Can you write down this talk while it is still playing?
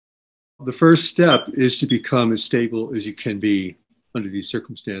The first step is to become as stable as you can be under these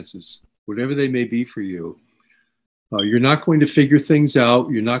circumstances, whatever they may be for you. You're not going to figure things out.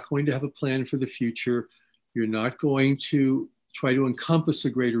 You're not going to have a plan for the future. You're not going to try to encompass a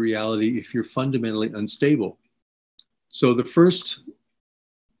greater reality if you're fundamentally unstable. So the first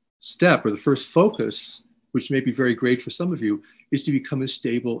step, or the first focus, which may be very great for some of you, is to become as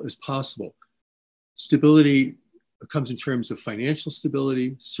stable as possible. Stability comes in terms of financial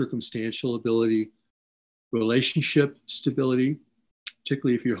stability, circumstantial ability, relationship stability,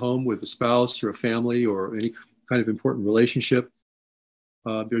 particularly if you're home with a spouse or a family or any kind of important relationship.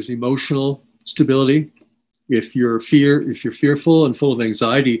 There's emotional stability. If you're fearful and full of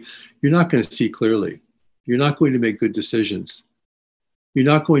anxiety, you're not going to see clearly. You're not going to make good decisions. You're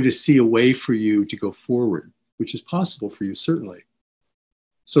not going to see a way for you to go forward, which is possible for you, certainly.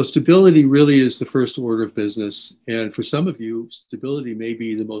 So stability really is the first order of business. And for some of you, stability may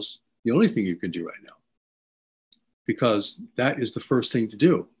be the only thing you can do right now, because that is the first thing to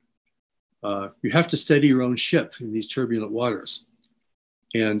do. You have to steady your own ship in these turbulent waters.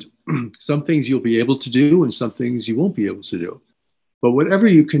 And some things you'll be able to do and some things you won't be able to do. But whatever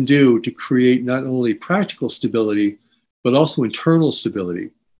you can do to create not only practical stability, but also internal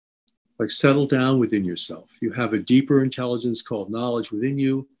stability, like settle down within yourself. You have a deeper intelligence called knowledge within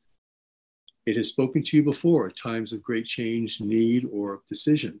you. It has spoken to you before at times of great change, need, or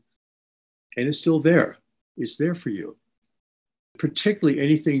decision. And it's still there. It's there for you. Particularly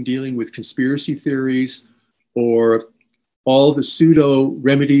anything dealing with conspiracy theories or all the pseudo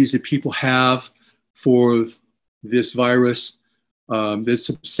remedies that people have for this virus that's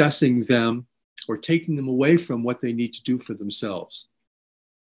obsessing them or taking them away from what they need to do for themselves.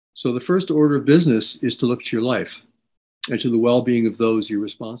 So the first order of business is to look to your life and to the well-being of those you're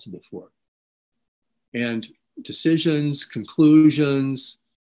responsible for. And decisions, conclusions,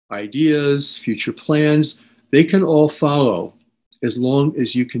 ideas, future plans, they can all follow as long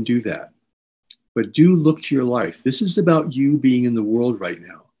as you can do that. But do look to your life. This is about you being in the world right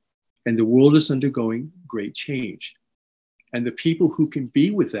now. And the world is undergoing great change. And the people who can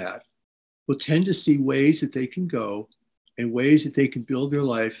be with that will tend to see ways that they can go and ways that they can build their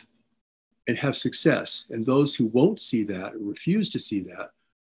life and have success. And those who won't see that or refuse to see that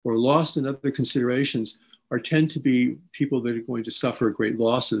or lost in other considerations tend to be people that are going to suffer great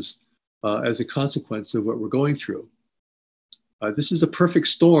losses as a consequence of what we're going through. This is a perfect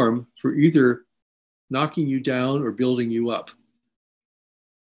storm for either knocking you down or building you up.